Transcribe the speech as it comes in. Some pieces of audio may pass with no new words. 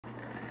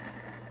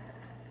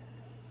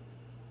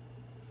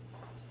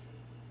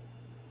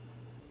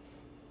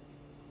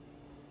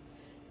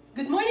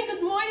Good morning, good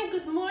morning,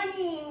 good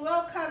morning!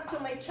 Welcome to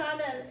my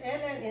channel,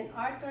 Ellen and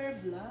Arthur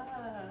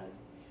Vlog.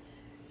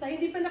 Sa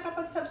hindi pa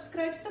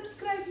nakapag-subscribe,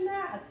 subscribe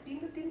na at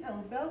pindutin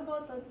ang bell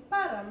button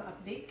para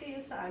ma-update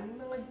kayo sa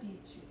aming mga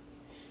video.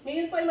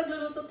 Ngayon po ay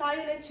magluluto tayo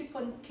ng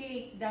chiffon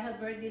cake dahil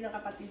birthday ng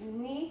kapatid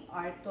ni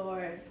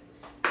Arthur.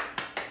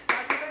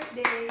 Happy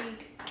birthday!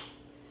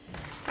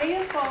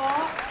 Ngayon po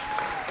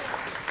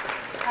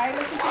ay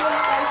magsisimula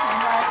tayo sa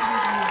dry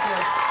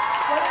ingredients.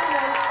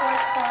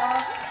 1/4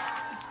 cup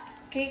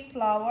cake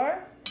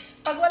flour.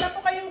 Pag wala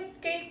po kayong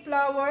cake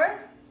flour,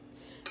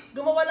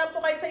 gumawa lang po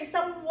kayo sa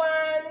isang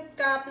 1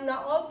 cup na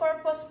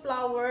all-purpose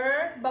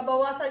flour.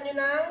 Babawasan nyo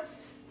ng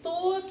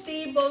 2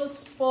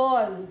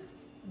 tablespoon.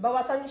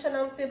 Bawasan nyo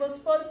siya ng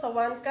tablespoon sa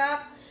 1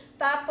 cup.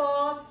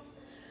 Tapos,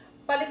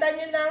 palitan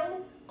nyo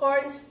ng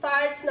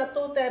cornstarch na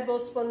 2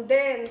 tablespoon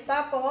din.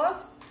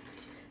 Tapos,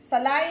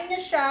 salain nyo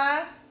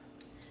siya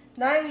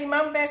ng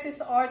 5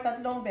 beses or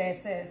 3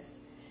 beses.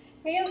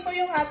 Ngayon po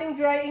yung ating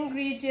dry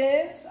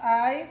ingredients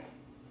ay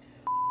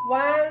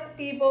 1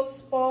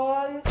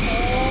 tablespoon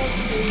of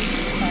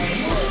baking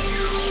powder.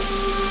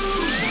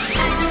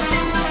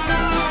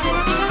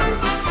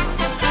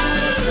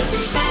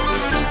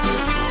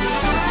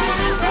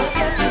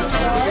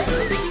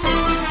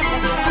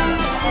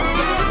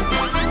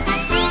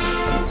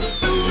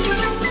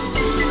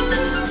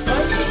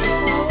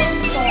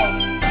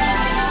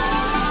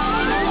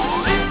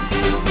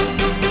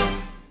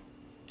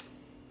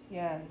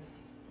 Yan.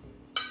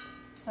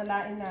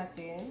 Salain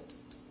natin.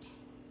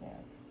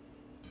 Ayan.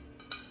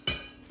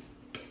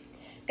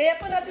 Kaya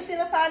po natin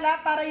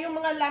sinasala para yung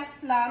mga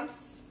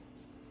lumps,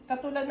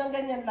 katulad ng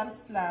ganyan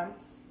lumps,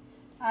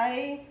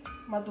 ay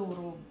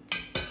madurog.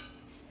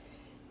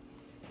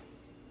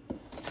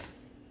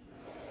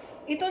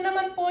 Ito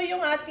naman po yung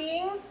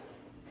ating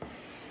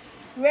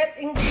wet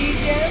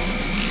ingredients.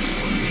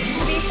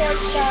 3/4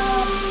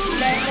 cup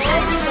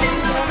lemon,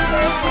 1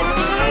 water, 1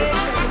 egg,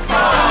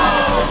 1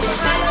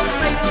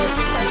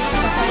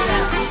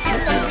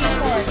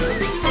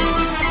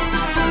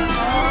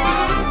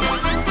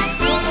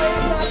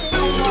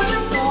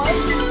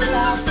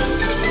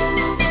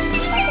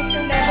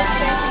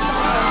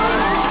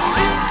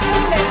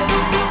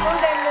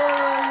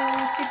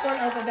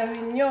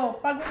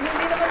 pag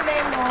hindi naman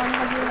lemon,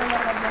 huwag nyo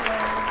naman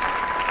lagyan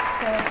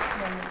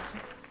ng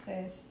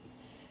zest.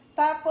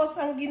 Tapos,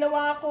 ang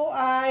ginawa ko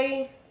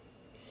ay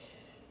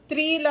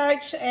 3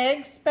 large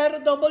eggs, pero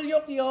double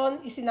yolk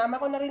yon,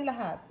 isinama ko na rin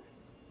lahat.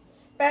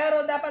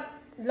 Pero dapat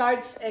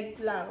large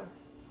egg lang.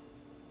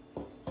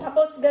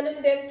 Tapos,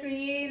 ganun din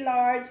 3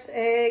 large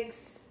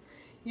eggs,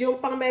 yung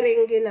pang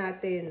merengue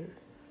natin.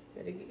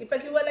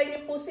 Ipaghiwalay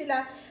nyo po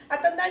sila.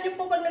 At tandaan nyo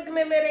po, pag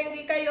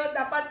nagme-merengue kayo,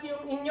 dapat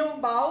yung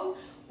inyong bowl,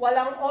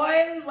 walang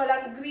oil,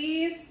 walang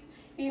grease,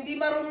 hindi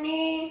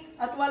marumi,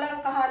 at walang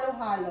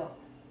kahalo-halo.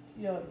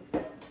 Yun.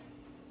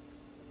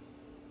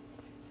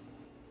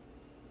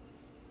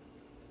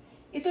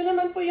 Ito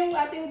naman po yung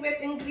ating wet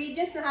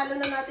ingredients. Nahalo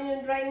na natin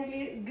yung dry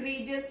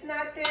ingredients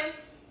natin.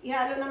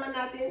 Ihalo naman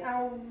natin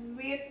ang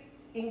wet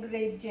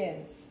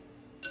ingredients.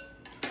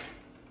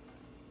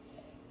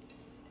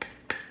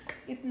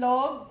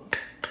 Itlog.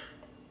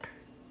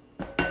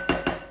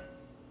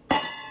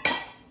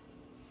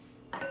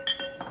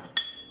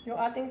 Yung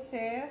ating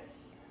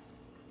zest,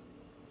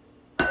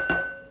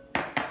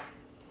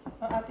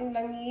 ang ating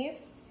langis,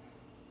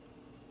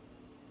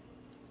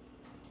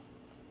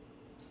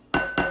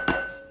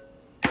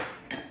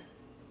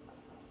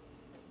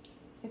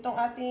 itong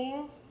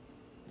ating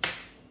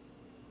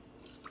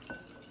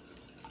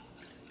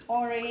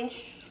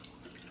orange,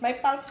 may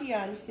pulp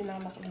yan,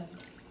 sinama ko na.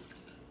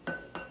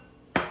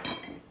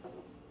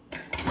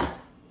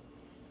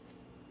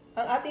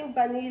 Ang ating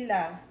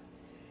vanilla,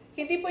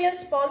 hindi po yan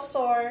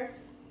sponsor.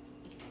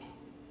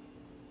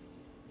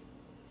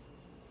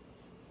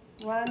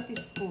 1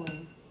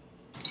 teaspoon.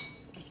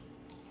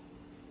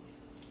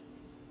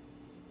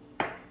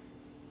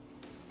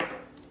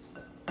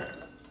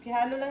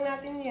 Ihalo lang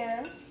natin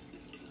yan.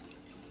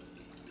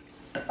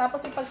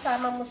 Tapos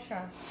ipagsama mo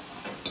siya.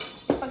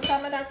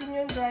 Ipagsama natin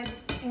yung dried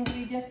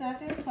ingredients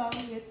natin sa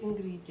wet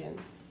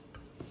ingredients.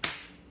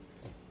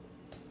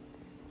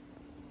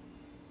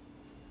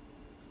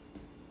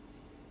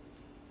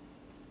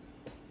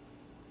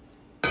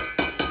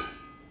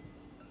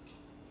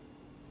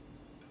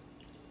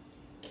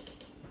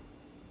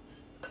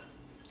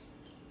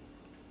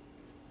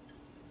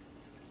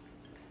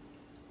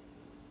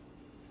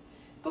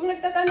 Kung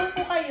nagtatanong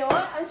po kayo,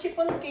 ang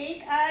chiffon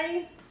cake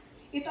ay,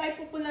 ito ay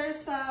popular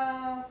sa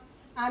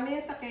amin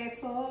sa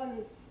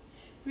Quezon.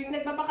 Tuwing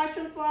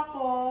nagbabakasyon po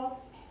ako,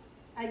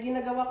 ay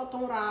ginagawa ko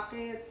tong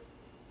racket.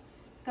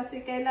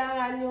 Kasi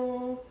kailangan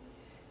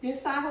yung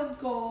sahod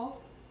ko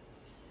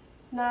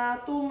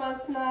na 2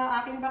 months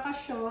na aking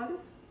bakasyon,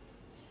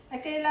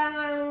 ay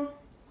kailangan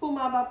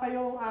humaba pa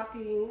yung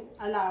aking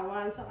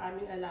allowance, ang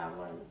aming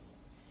allowance.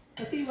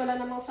 Kasi wala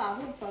namang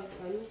sahod pag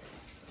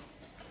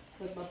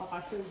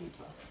nagbabakasyon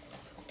dito.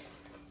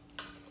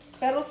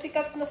 Pero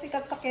sikat na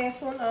sikat sa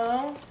Quezon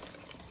ang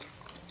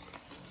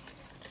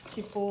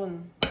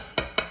chiffon.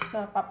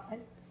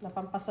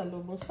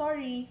 Napampasalubong.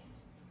 Sorry.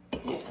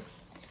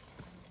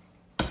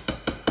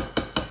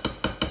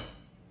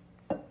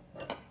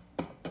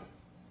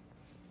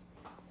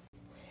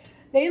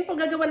 Ngayon po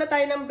gagawa na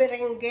tayo ng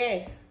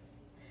merengue.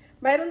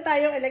 Mayroon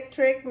tayong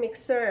electric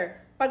mixer.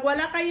 Pag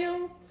wala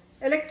kayong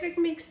electric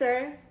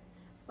mixer,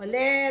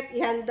 ulit,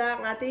 ihanda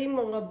ang ating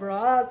mga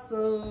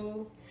braso.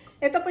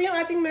 Ito po yung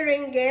ating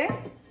merengue.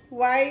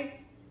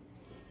 White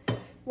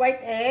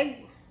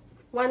egg,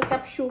 1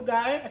 cup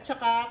sugar, at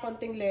saka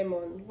konting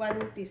lemon,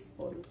 1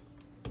 teaspoon.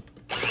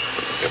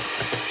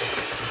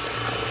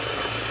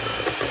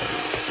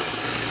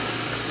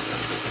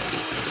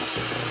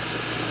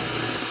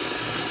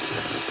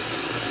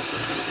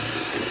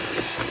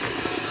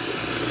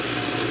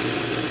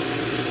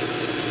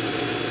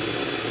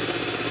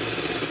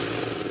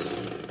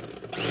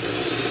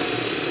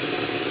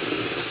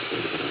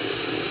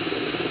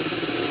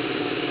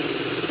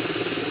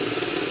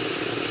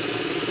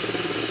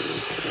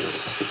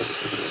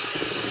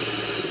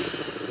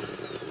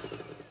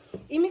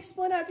 I-mix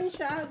po natin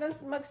siya hanggang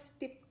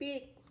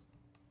mag-stick-pick.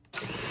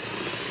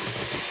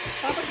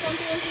 Tapos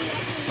konti-unti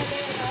natin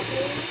ilagay ang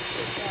ating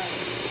sugar.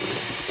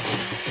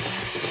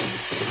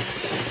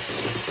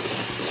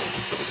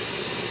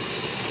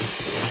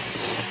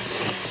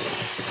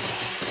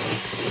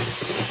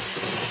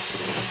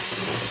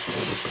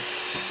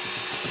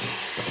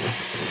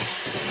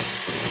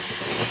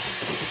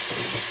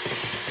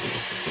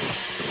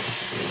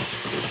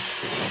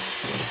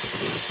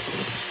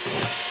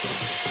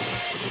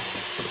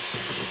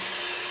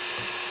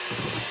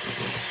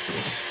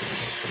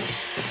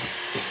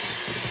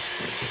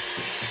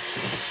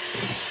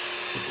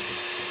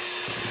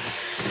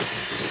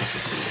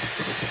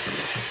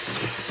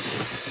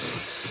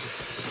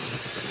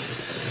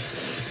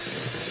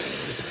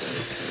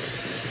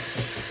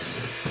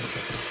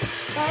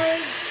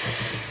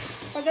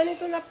 Pag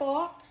ganito na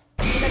po,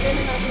 ilagay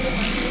na natin yung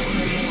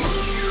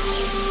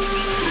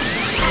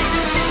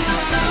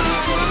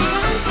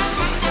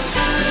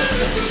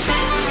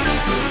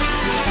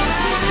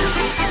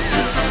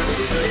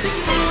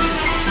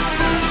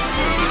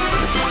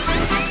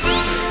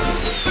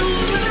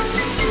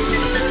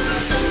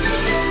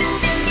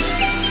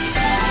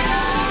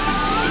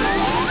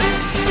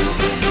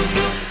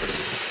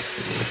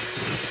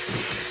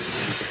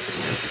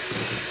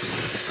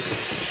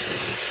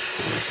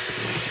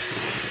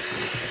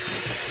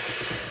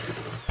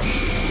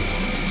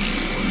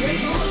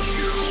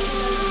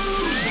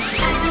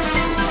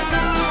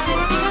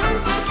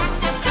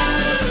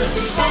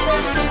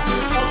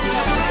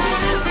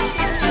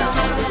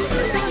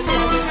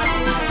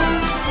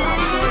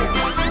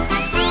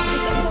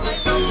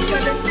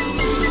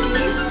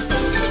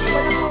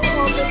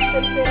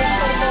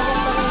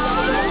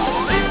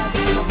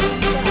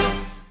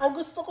ang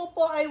gusto ko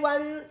po ay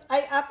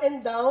up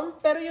and down,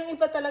 pero yung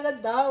iba talaga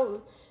down.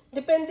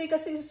 Depende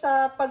kasi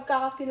sa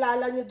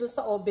pagkakakilala nyo dun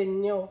sa oven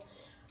nyo.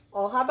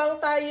 O,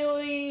 habang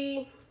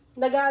tayo'y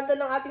nag-aanda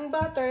ng ating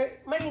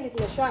butter, mainit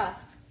na siya.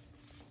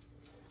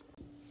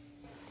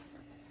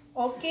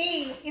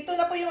 Okay, ito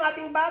na po yung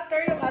ating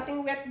butter, yung ating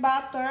wet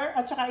butter,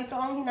 at saka ito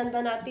ang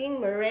hinanda nating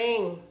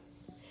meringue.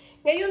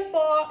 Ngayon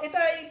po, ito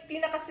ay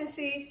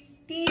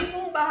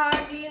pinakasensitibong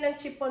bahagi ng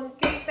chiffon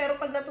cake, pero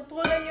pag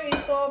natutunan nyo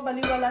ito,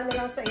 baliwala na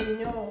lang sa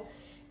inyo.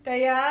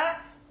 Kaya,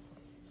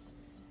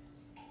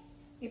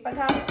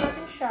 ipaghapit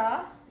natin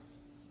siya.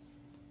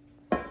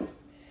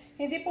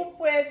 Hindi po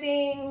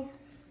pwedeng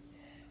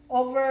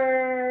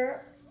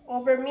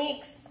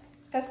overmix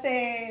kasi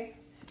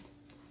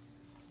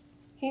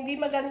hindi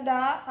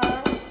maganda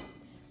ang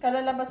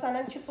kalalabasan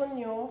ng chiffon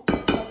nyo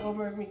pag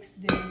overmix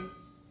din.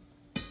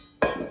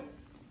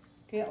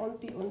 Kaya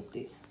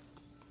unti-unti.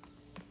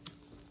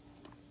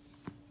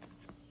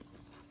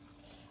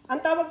 Ang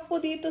tawag po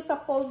dito sa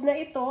fold na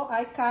ito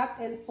ay cut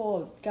and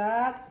fold.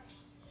 Cut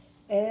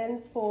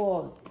and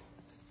fold.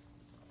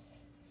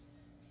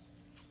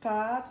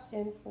 Cut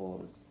and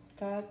fold.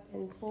 Cut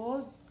and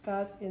fold.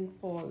 Cut and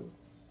fold.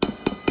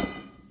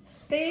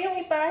 Kaya yung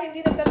iba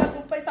hindi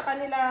nagtatagumpay sa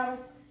kanilang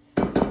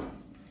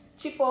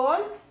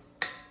chiffon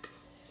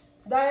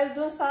dahil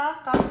dun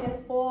sa cut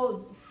and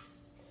fold.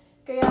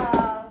 Kaya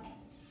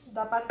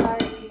dapat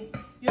ay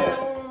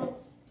yung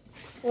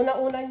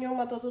una-una nyo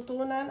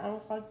matututunan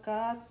ang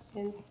pag-cut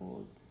and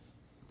fold.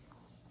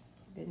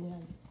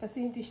 Ganyan.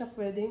 Kasi hindi siya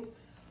pwedeng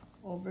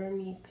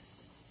overmix.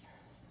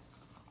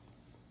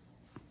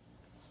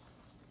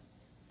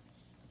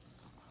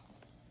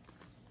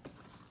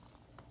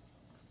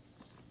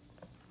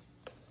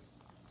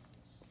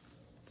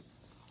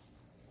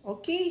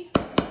 Okay.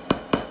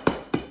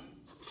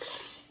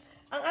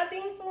 Ang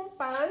ating pong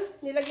pan,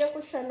 nilagyan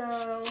ko siya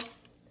ng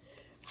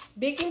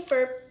baking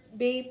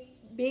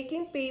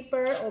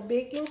paper o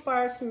baking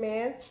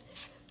parchment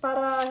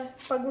para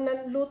pag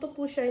naluto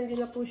po siya, hindi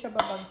na po siya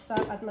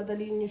babagsak at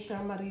madali nyo siya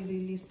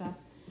marirelease sa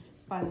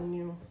pan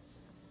nyo.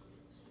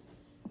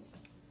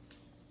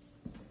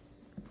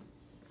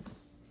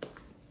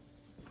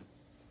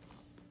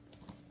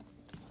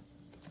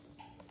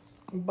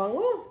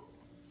 Bango!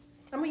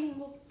 Amoyin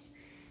mo.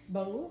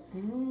 Bango.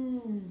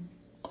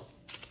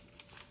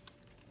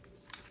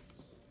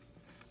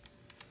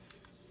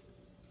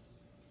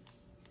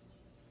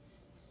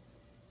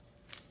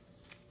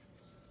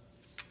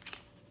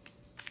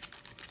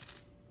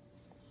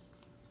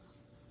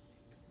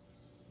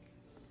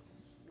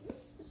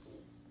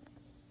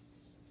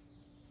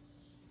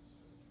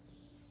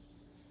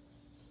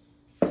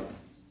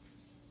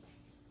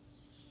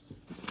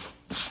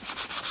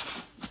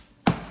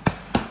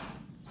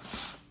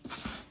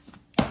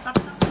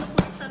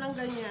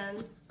 Ganyan.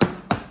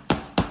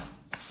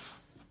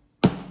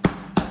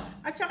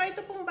 At saka ito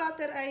pong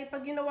butter ay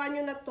pag ginawa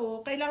nyo na to,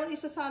 kailangan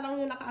isasalang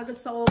nyo na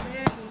kaagad sa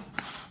oven.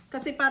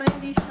 Kasi para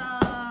hindi siya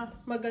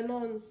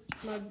maganon.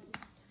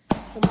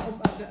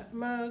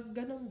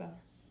 Maganon ba?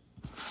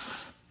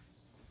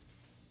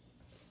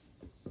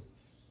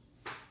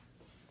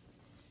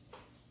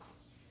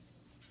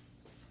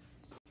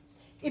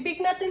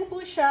 Ibig natin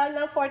po siya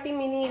ng 40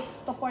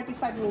 minutes to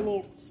 45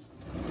 minutes.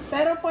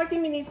 Pero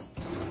 40 minutes,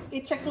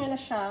 i-check nyo na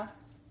siya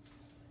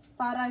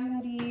para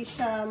hindi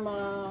siya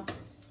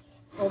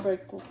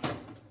ma-overcook.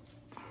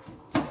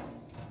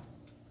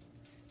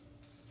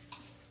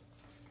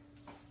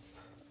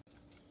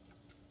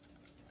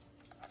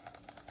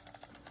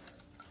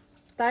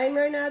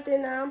 Timer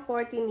natin ang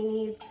 40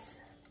 minutes.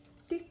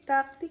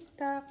 Tik-tak,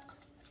 tik-tak.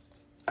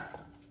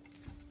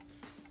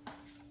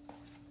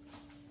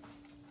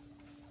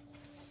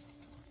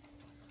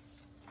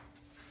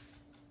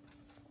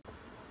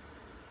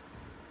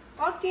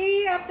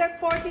 Okay, after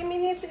 40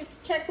 minutes,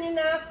 i-check nyo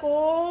na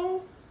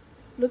kung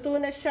luto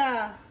na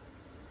siya.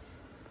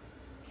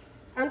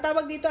 Ang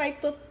tawag dito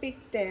ay toothpick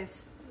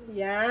test.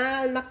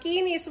 Yan,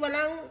 makinis.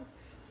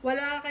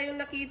 Wala kayong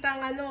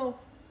nakitang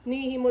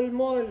ni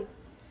himulmol.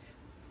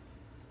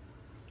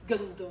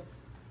 Ganda.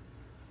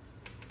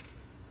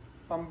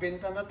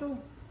 Pambenta na to.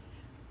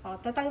 O,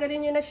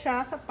 tatanggalin nyo na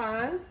siya sa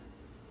pan.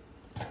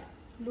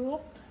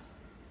 Look.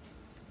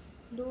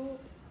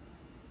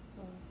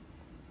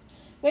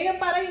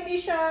 Ngayon, para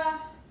hindi siya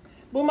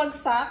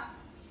bumagsak,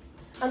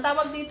 ang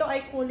tawag dito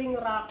ay cooling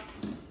rack.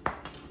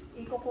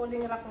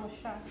 Iko-cooling rack mo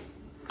siya.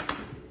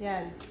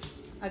 Yan.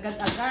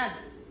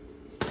 Agad-agad.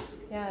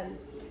 Yan.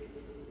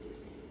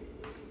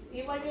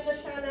 Iwan nyo na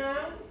siya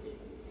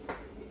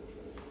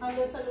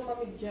hanggang sa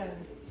lumamig dyan.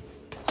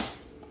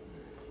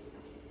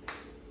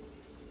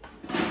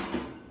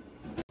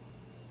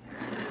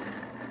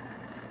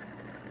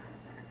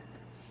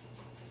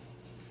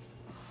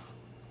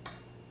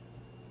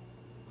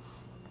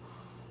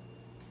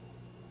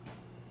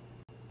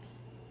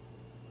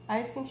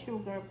 Icing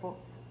sugar po.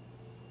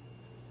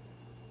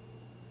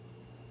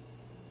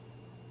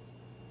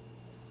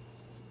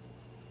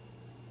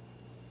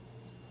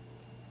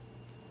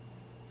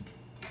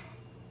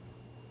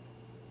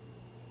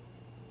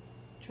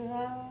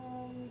 Try.